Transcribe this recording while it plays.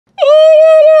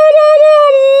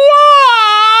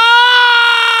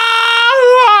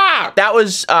that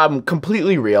was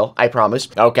completely real, I promise.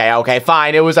 Okay,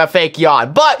 fine. It was a fake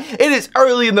yawn, but it is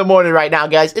early in the morning right now,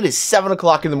 guys. It is 7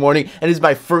 o'clock in the morning, and it is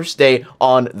my first day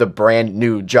on the brand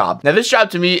new job. Now, this job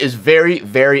to me is very,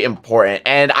 very important,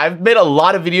 and I've made a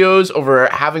lot of videos over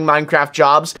having Minecraft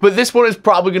jobs, but this one is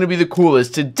probably going to be the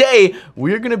coolest. Today,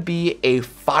 we're going to be a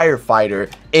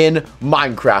firefighter in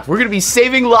Minecraft. We're going to be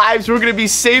saving lives, we're going to be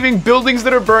saving buildings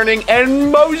that are burning,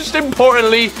 and most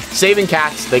importantly, saving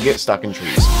cats that get stuck in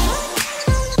trees.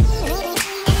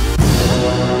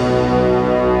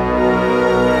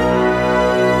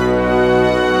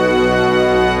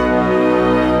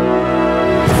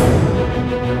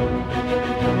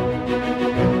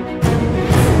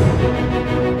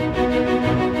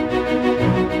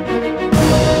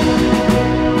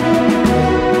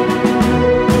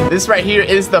 This right here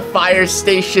is the fire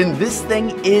station. This thing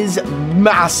is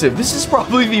massive. This is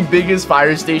probably the biggest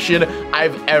fire station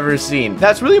I've ever seen.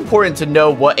 Now, it's really important to know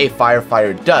what a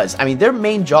firefighter does. I mean, their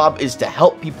main job is to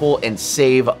help people and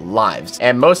save lives.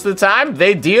 And most of the time,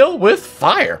 they deal with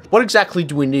fire. What exactly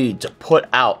do we need to put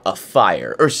out a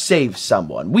fire or save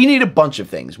someone? We need a bunch of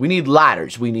things. We need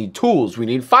ladders. We need tools. We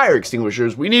need fire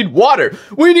extinguishers. We need water.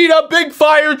 We need a big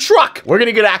fire truck. We're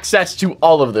gonna get access to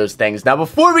all of those things. Now,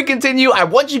 before we continue, I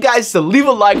want you guys to leave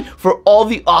a like for all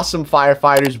the awesome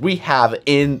firefighters we have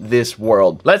in this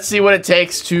world. Let's see what it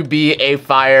takes to be a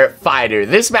firefighter.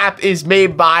 This map is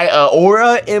made by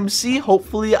Aura MC.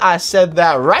 Hopefully I said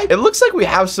that right. It looks like we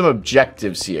have some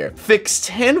objectives here. Fix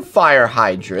 10 fire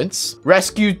hydrants,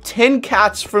 rescue 10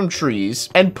 cats from trees,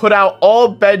 and put out all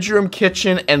bedroom,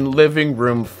 kitchen, and living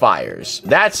room fires.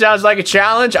 That sounds like a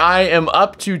challenge I am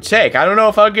up to take. I don't know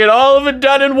if I'll get all of it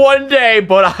done in one day,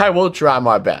 but I will try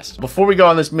my best. Before we go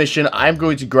on this mission, I'm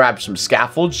going to grab some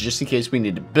scaffolds just in case we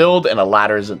need to build and a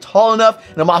ladder isn't tall enough.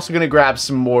 And I'm also going to grab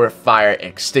some more fire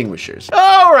extinguishers.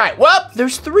 All right, well,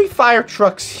 there's 3 fire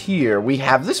trucks here. We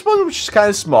have this one, which is kind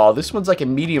of small. This one's like a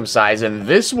medium size, and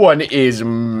this one is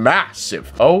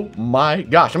massive. Oh my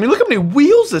gosh. I mean, look how many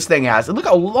wheels this thing has, and look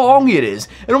how long it is.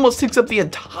 It almost takes up the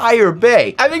entire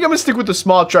bay. I think I'm gonna stick with the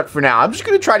small truck for now. I'm just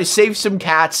gonna try to save some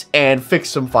cats and fix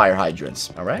some fire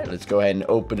hydrants. All right, let's go ahead and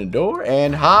open the door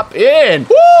and hop in.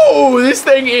 Woo, this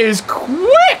thing is quick.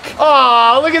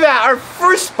 Oh, look at that. Our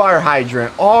first fire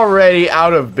hydrant already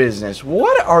out of business.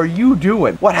 What are you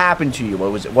doing? What happened to you?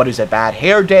 What is a bad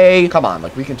hair day? Come on,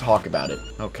 like we can talk about it.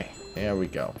 Okay, there we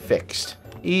go. Fixed.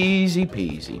 Easy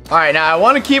peasy. All right, now I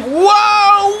want to keep... Whoa!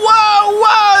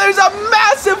 There's a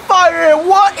massive fire here.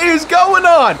 What is going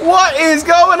on? What is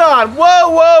going on?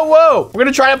 Whoa! We're going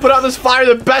to try to put out this fire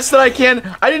the best that I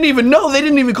can. I didn't even know. They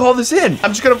didn't even call this in.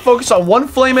 I'm just going to focus on one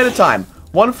flame at a time.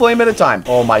 One flame at a time.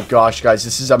 Oh my gosh, guys,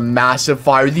 this is a massive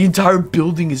fire. The entire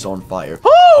building is on fire.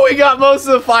 Oh, we got most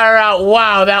of the fire out.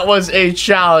 Wow, that was a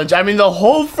challenge. I mean, the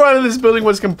whole front of this building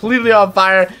was completely on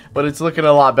fire, but it's looking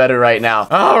a lot better right now.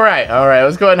 All right,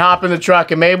 let's go ahead and hop in the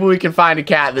truck, and maybe we can find a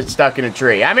cat that's stuck in a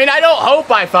tree. I mean, I don't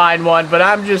hope I find one, but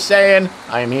I'm just saying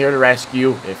I am here to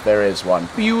rescue if there is one.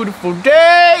 Beautiful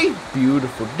day,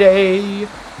 beautiful day.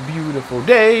 Beautiful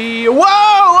day.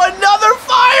 Whoa, another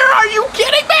fire. Are you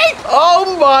kidding me?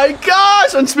 Oh my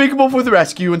gosh. Unspeakable for the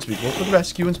rescue. Unspeakable for the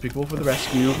rescue. Unspeakable for the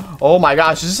rescue. Oh my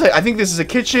gosh. I think this is a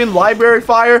kitchen library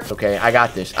fire. Okay, I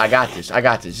got this.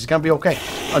 It's gonna be okay.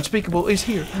 Unspeakable is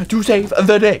here to save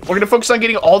the day. We're gonna focus on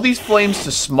getting all these flames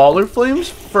to smaller flames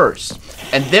first,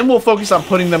 and then we'll focus on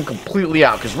putting them completely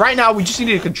out, because right now we just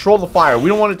need to control the fire. We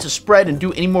don't want it to spread and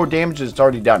do any more damage than it's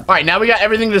already done. All right, now we got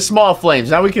everything to small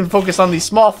flames. Now we can focus on these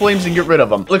small flames and get rid of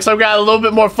them. Looks like we got a little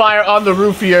bit more fire on the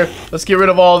roof here. Let's get rid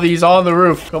of all these on the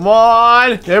roof. Come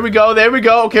on. There we go.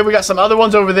 Okay, we got some other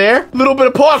ones over there. A little bit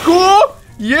of parkour.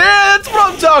 Yeah, that's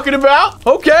what I'm talking about.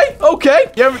 Okay.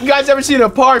 You guys ever seen a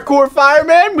parkour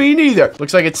fireman? Me neither.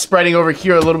 Looks like it's spreading over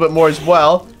here a little bit more as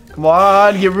well. Come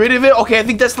on, get rid of it. Okay, I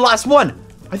think that's the last one.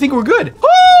 I think we're good.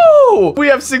 Woo! We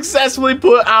have successfully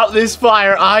put out this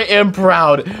fire. I am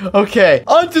proud. Okay,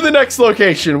 on to the next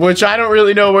location, which I don't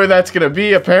really know where that's gonna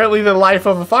be. Apparently, the life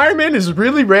of a fireman is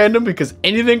really random because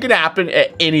anything can happen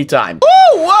at any time.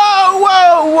 Woo!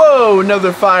 Whoa!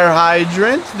 Another fire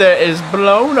hydrant that is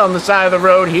blown on the side of the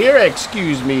road here.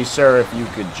 Excuse me, sir, if you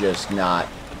could just not...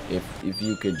 If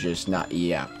you could just not...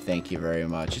 Yeah, thank you very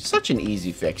much. It's such an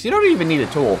easy fix. You don't even need a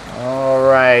tool. All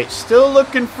right, still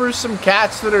looking for some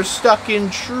cats that are stuck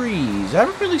in trees. I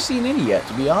haven't really seen any yet,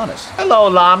 to be honest. Hello,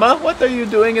 llama. What are you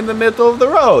doing in the middle of the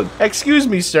road? Excuse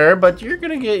me, sir, but you're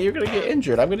gonna get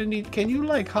injured. I'm gonna need... Can you,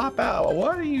 like, hop out?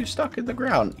 Why are you stuck in the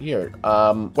ground? Here,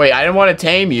 wait, I didn't want to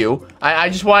tame you. I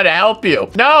just wanted to help you.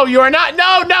 No, you are not... No,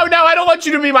 I don't want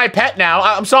you to be my pet now.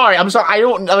 I'm sorry. I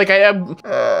don't... Like, I am...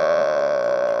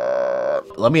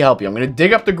 let me help you. I'm gonna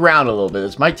dig up the ground a little bit.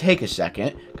 This might take a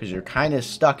second because you're kind of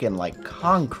stuck in like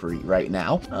concrete right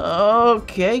now.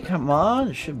 Okay, come on.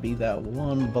 It should be that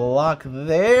one block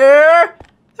there.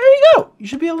 There you go. You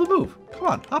should be able to move. Come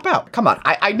on, hop out. Come on.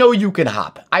 I know you can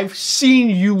hop. I've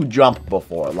seen you jump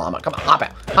before, llama. Come on, hop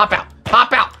out. Hop out.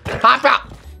 Hop out. Hop out.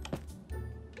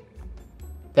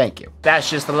 Thank you. That's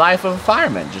just the life of a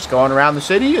fireman. Just going around the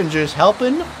city and just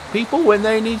helping people when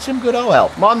they need some good old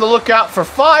help. I'm on the lookout for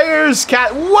fires.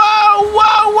 Whoa,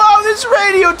 whoa, whoa. This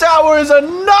radio tower is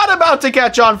not about to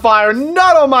catch on fire.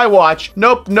 Not on my watch.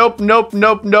 Nope, nope, nope,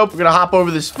 nope, nope. We're gonna hop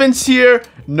over this fence here.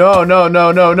 No, no,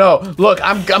 no, no, no. Look,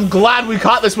 I'm glad we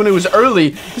caught this when it was early.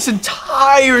 This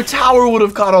entire tower would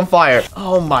have caught on fire.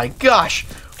 Oh my gosh.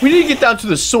 We need to get down to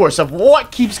the source of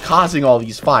what keeps causing all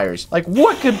these fires. Like,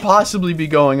 what could possibly be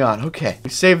going on? Okay, we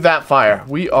saved that fire.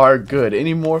 We are good.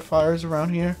 Any more fires around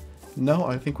here? No,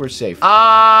 I think we're safe.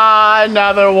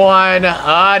 Another one.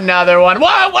 Another one.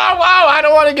 Whoa, whoa, whoa. I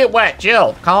don't want to get wet.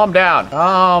 Chill. Calm down.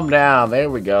 Calm down. There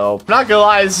we go. I'm not going to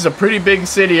lie. This is a pretty big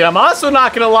city. I'm also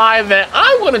not going to lie that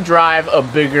I want to drive a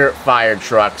bigger fire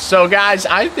truck. So, guys,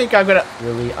 I think I'm going to...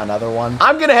 Really? Another one?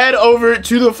 I'm going to head over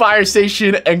to the fire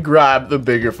station and grab the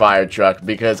bigger fire truck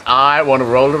because I want to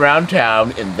roll around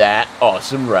town in that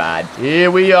awesome ride.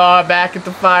 Here we are back at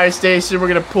the fire station. We're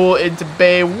going to pull into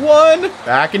Bay 1.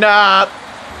 Backing up.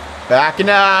 Backing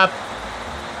up,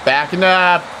 backing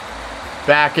up,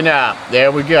 backing up.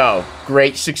 There we go.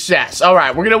 Great success. All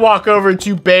right, we're gonna walk over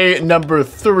to bay number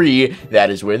 3. That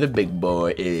is where the big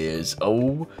boy is.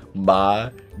 Oh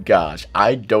my gosh,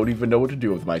 I don't even know what to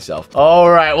do with myself. All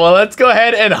right, well, let's go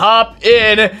ahead and hop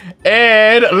in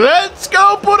and let's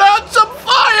go put out some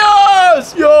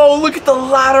fires. Yo, look at the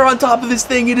ladder on top of this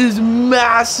thing. It is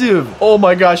massive. Oh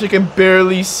my gosh, I can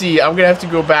barely see. I'm gonna have to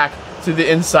go back to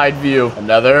the inside view.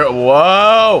 Another.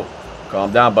 Whoa.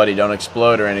 Calm down, buddy. Don't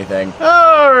explode or anything.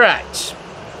 All right.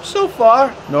 So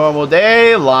far, normal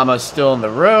day. Llama's still in the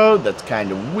road. That's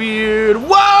kind of weird.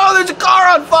 Whoa, there's a car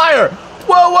on fire.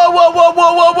 Whoa, whoa, whoa, whoa,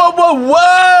 whoa, whoa, whoa, whoa,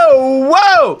 whoa,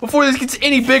 whoa. Before this gets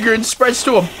any bigger and spreads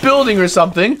to a building or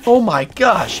something. Oh my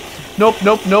gosh. Nope,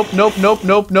 nope, nope, nope, nope,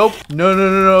 nope, nope. No, no,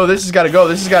 no, no. This has got to go.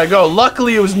 This has got to go.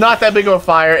 Luckily, it was not that big of a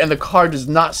fire, and the car does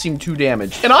not seem too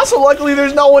damaged. And also, luckily,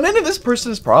 there's no one in it. This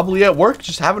person is probably at work,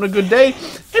 just having a good day.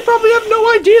 They probably have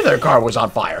no idea their car was on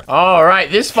fire. All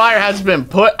right, this fire has been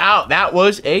put out. That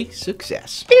was a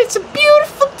success. It's a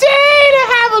beautiful day to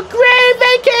have a great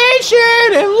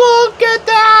vacation, and look at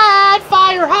that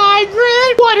fire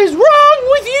hydrant. What is wrong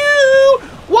with you?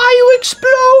 Why are you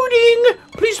exploding?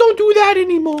 Please don't do that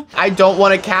anymore. I don't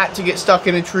want a cat to get stuck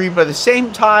in a tree, but at the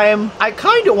same time, I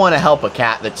kind of want to help a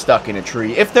cat that's stuck in a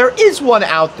tree. If there is one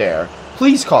out there,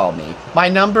 please call me. My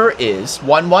number is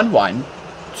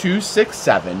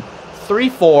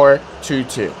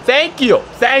 111-267-3422. Thank you.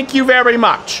 Thank you very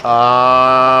much.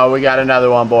 We got another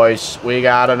one, boys. We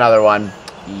got another one.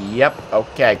 Yep,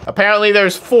 okay. Apparently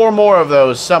there's 4 more of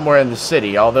those somewhere in the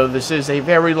city, although this is a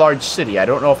very large city. I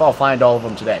don't know if I'll find all of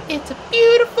them today. It's a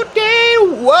beautiful day.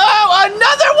 Whoa,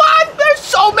 another one? There's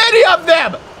so many of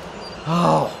them.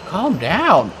 Oh, calm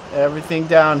down. Everything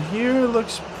down here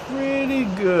looks pretty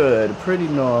good, pretty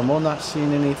normal. Not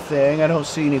seeing anything. I don't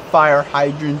see any fire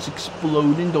hydrants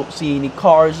exploding. Don't see any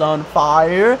cars on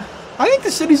fire. I think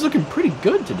the city's looking pretty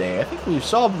good today. I think we've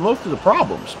solved most of the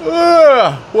problems.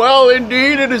 Well,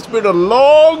 indeed, it has been a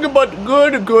long but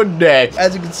good day.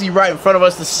 As you can see right in front of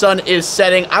us, the sun is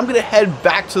setting. I'm going to head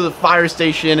back to the fire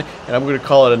station, and I'm going to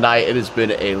call it a night. It has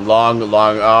been a long...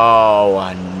 Oh,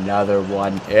 another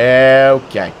one.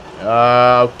 Okay.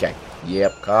 Okay.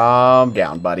 Yep, calm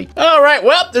down, buddy. All right,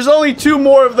 well, there's only 2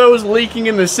 more of those leaking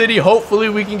in the city. Hopefully,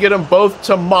 we can get them both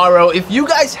tomorrow. If you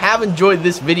guys have enjoyed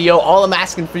this video, all I'm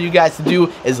asking for you guys to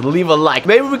do is leave a like.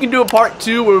 Maybe we can do a part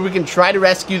 2 where we can try to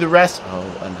rescue the rest. Oh,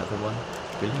 another one.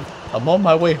 Really? I'm on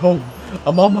my way home.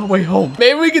 I'm on my way home.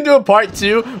 Maybe we can do a part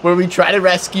 2 where we try to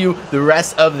rescue the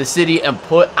rest of the city and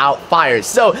put out fires.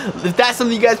 So if that's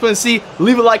something you guys want to see,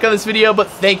 leave a like on this video. But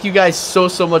thank you guys so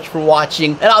much for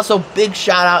watching. And also big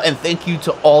shout out and thank you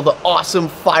to all the awesome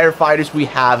firefighters we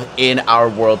have in our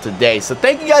world today. So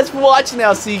thank you guys for watching. And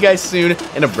I'll see you guys soon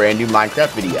in a brand new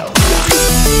Minecraft video.